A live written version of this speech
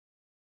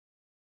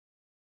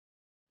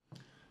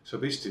So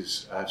obesity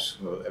is, as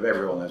well,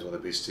 everyone knows what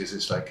obesity is.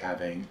 It's like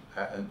having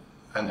an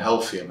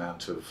unhealthy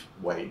amount of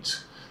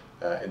weight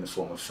in the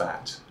form of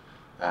fat.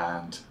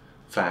 And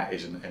fat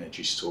is an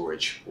energy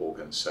storage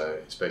organ. So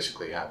it's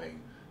basically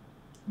having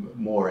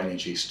more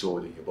energy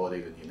stored in your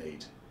body than you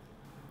need.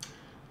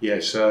 Yeah,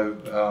 so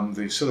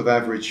the sort of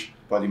average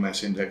body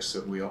mass index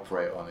that we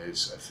operate on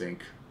is, I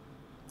think,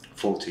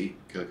 40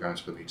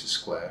 kilograms per meter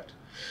squared.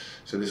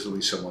 So this will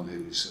be someone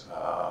who's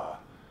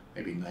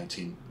maybe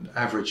 19,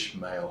 average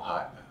male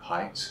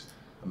height,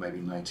 and maybe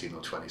 19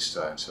 or 20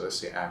 stone. So that's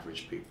the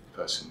average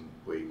person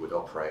we would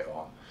operate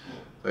on.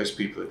 Those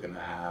people are going to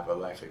have a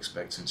life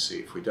expectancy,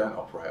 if we don't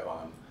operate on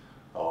them,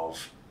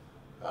 of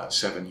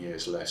 7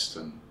 years less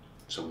than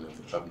someone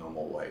of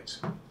normal weight.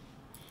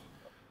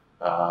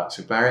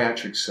 So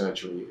bariatric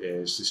surgery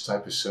is this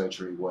type of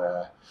surgery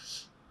where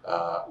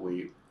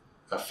we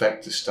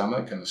affect the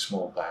stomach and the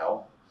small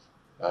bowel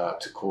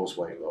to cause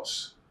weight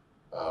loss.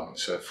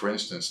 So for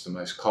instance, the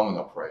most common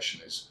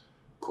operation is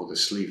called a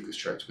sleeve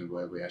gastrectomy,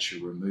 where we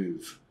actually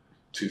remove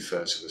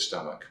 2/3 of the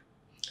stomach.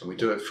 And we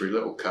do it through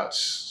little cuts.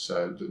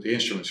 So the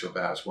instruments are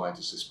about as wide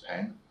as this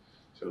pen.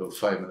 So little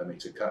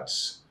 5mm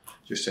cuts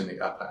just in the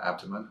upper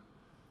abdomen.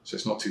 So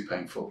it's not too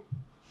painful.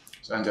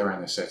 It's under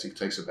anesthetic,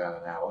 takes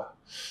about an hour.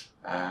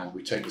 And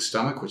we take the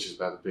stomach, which is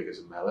about as big as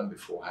a melon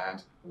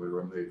beforehand, and we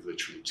remove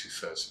literally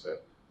 2/3 of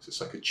it. So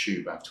it's like a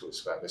tube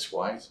afterwards, about this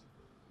wide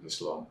and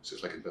this long. So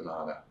it's like a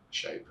banana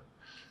shape.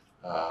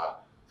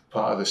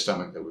 Part of the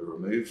stomach that we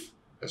remove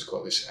has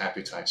got this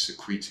appetite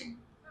secreting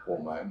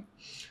hormone.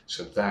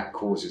 So that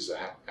causes the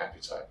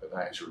appetite, but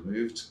that is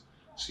removed.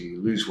 So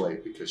you lose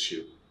weight because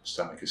your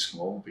stomach is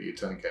small, but you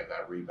don't get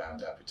that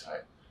rebound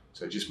appetite.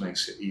 So it just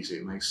makes it easy.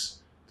 It makes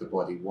the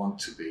body want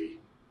to be,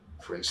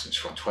 for instance,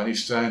 from 20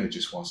 stone, it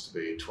just wants to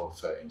be 12,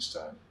 13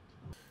 stone.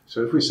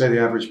 So if we say the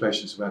average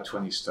patient's about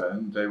 20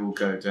 stone, they will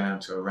go down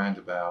to around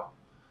about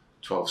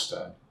 12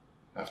 stone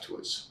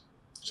afterwards.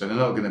 So they're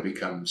not going to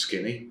become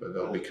skinny, but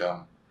they'll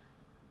become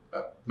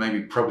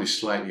probably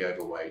slightly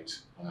overweight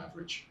on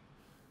average.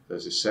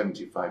 There's a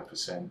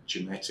 75%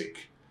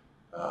 genetic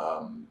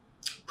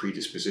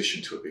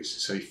predisposition to obesity.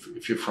 So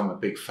if you're from a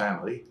big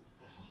family,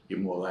 you're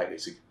more likely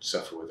to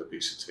suffer with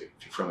obesity.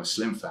 If you're from a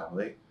slim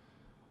family,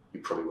 you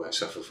probably won't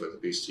suffer with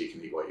obesity. You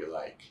can eat what you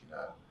like.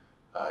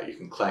 You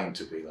can claim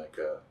to be like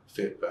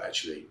fit, but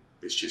actually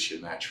it's just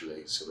you're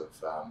naturally sort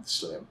of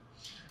slim.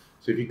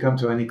 So if you come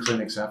to any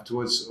clinics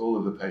afterwards, all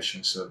of the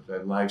patients,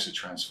 their lives are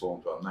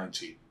transformed. Well,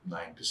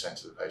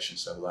 99% of the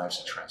patients, their lives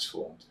are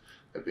transformed.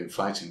 They've been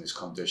fighting this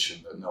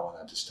condition that no one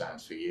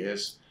understands for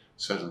years.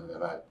 Suddenly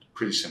they've had a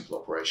pretty simple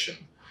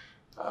operation,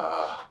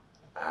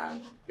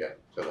 and yeah,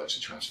 their lives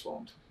are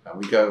transformed. And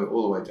we go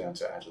all the way down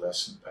to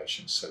adolescent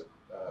patients, so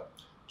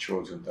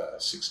children that are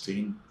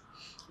 16,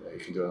 you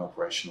can do an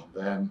operation on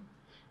them,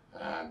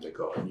 and they've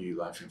got a new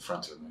life in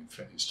front of them.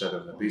 Instead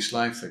of an obese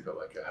life, they've got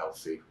like a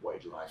healthy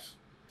weight life.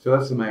 So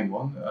that's the main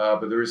one,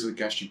 but there is a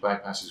gastric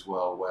bypass as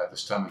well, where the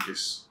stomach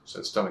is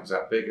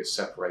that big, it's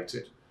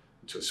separated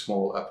into a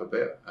small upper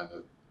bit, and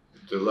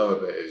the lower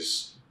bit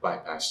is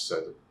bypassed,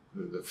 so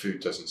the food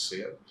doesn't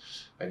see it,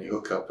 and you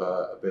hook up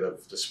a bit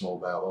of the small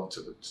bowel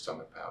onto the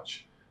stomach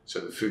pouch, so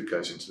the food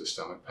goes into the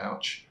stomach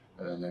pouch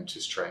and then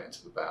empties straight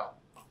into the bowel.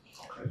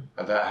 Okay.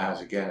 And that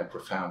has again a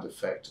profound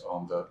effect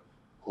on the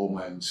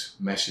hormones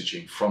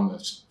messaging from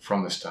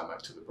the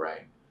stomach to the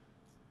brain.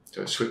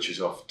 So it switches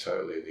off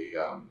totally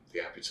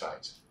the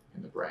appetite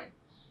in the brain.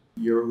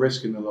 You're at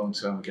risk in the long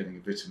term of getting a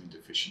vitamin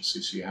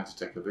deficiency, so you have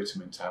to take a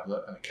vitamin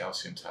tablet and a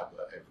calcium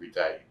tablet every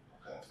day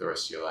for the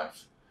rest of your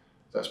life.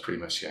 That's pretty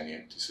much the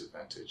only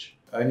disadvantage.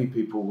 Only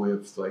people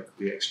with like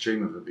the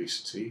extreme of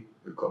obesity,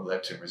 who've got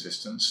leptin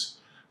resistance,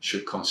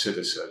 should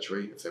consider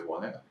surgery if they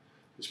want it.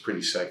 It's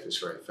pretty safe, it's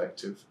very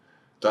effective.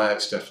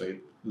 Diets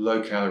definitely,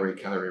 low calorie,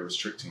 calorie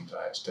restricting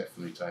diets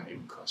definitely don't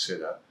even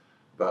consider.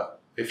 But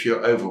if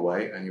you're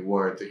overweight and you're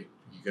worried that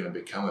you're going to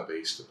become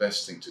obese, the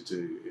best thing to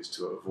do is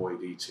to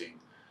avoid eating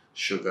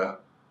sugar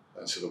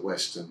and sort of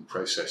Western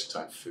processed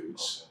type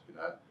foods.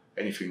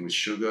 Anything with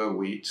sugar,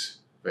 wheat,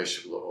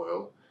 vegetable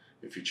oil.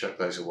 If you chuck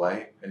those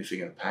away,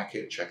 anything in a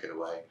packet, chuck it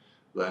away.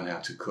 Learn how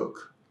to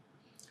cook.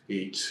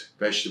 Eat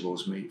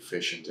vegetables, meat,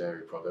 fish, and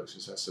dairy products,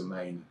 because that's the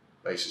main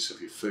basis of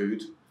your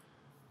food.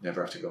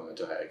 Never have to go on a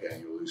diet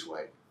again, you'll lose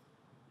weight.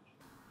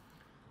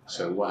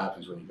 So what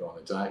happens when you go on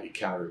a diet? You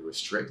calorie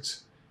restrict,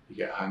 you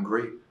get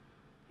hungry,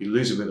 you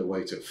lose a bit of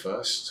weight at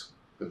first,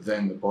 but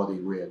then the body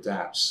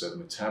readapts, so the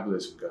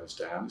metabolism goes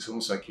down. It's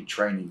almost like you're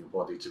training your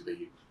body to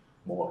be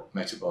more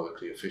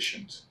metabolically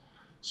efficient.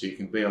 So you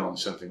can be on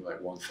something like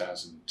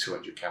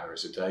 1,200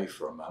 calories a day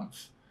for a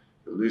month.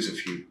 You'll lose a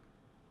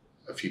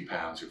few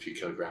pounds or a few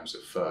kilograms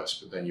at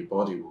first, but then your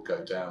body will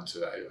go down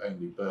to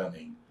only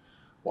burning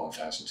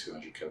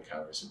 1,200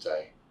 kilocalories a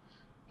day.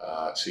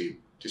 So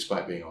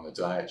despite being on the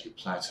diet, you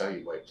plateau,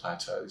 your weight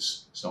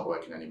plateaus, it's not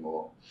working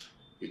anymore.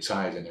 You're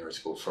tired and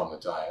irritable from the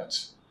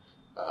diet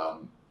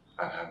and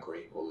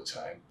hungry all the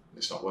time.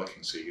 It's not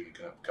working, so you're going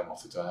to come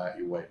off the diet,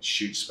 your weight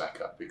shoots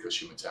back up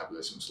because your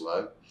metabolism's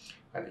low,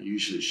 and it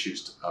usually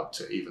shoots up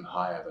to even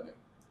higher than it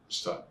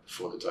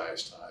before the diet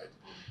started.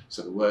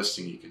 So the worst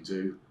thing you can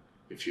do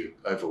if you're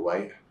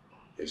overweight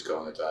is go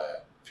on a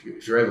diet.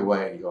 If you're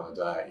overweight and you go on a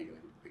diet, you're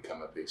going to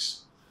become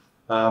obese.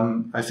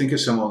 I think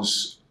if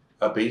someone's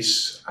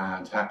obese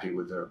and happy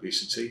with their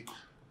obesity,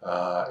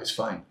 it's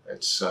fine.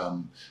 It's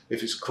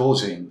if it's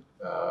causing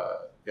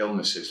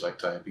illnesses like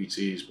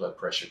diabetes, blood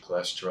pressure,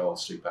 cholesterol,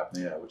 sleep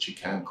apnea, which it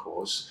can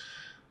cause,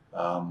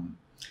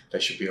 they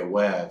should be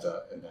aware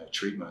that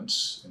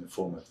treatments in the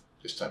form of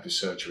this type of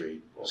surgery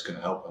is going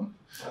to help them.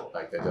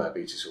 Like their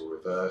diabetes will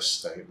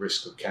reverse, their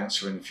risk of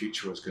cancer in the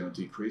future is going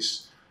to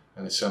decrease,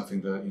 and it's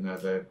something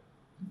that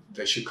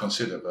they should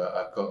consider. But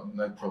I've got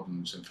no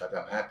problems. In fact,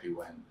 I'm happy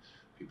when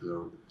people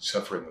who are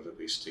suffering with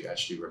obesity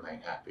actually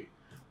remain happy.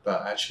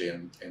 But actually,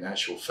 in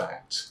actual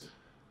fact,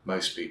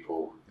 most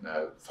people,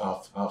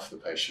 half the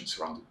patients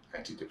are on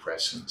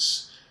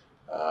antidepressants.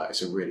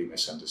 It's a really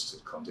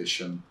misunderstood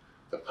condition.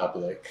 The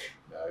public,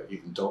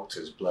 even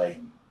doctors,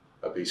 blame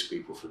obese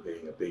people for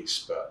being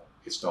obese, but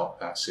it's not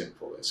that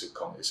simple. It's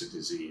a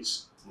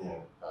disease,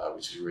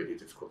 which is really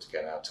difficult to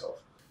get out of.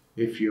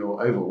 If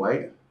you're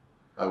overweight,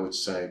 I would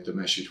say the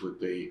message would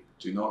be: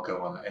 do not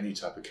go on any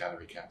type of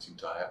calorie counting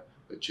diet,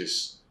 but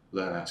just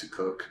learn how to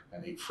cook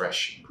and eat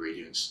fresh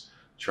ingredients.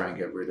 Try and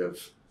get rid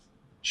of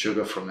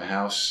sugar from the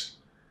house.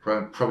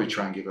 Probably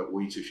try and give up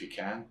wheat if you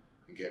can,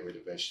 and get rid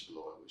of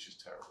vegetable oil, which is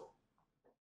terrible.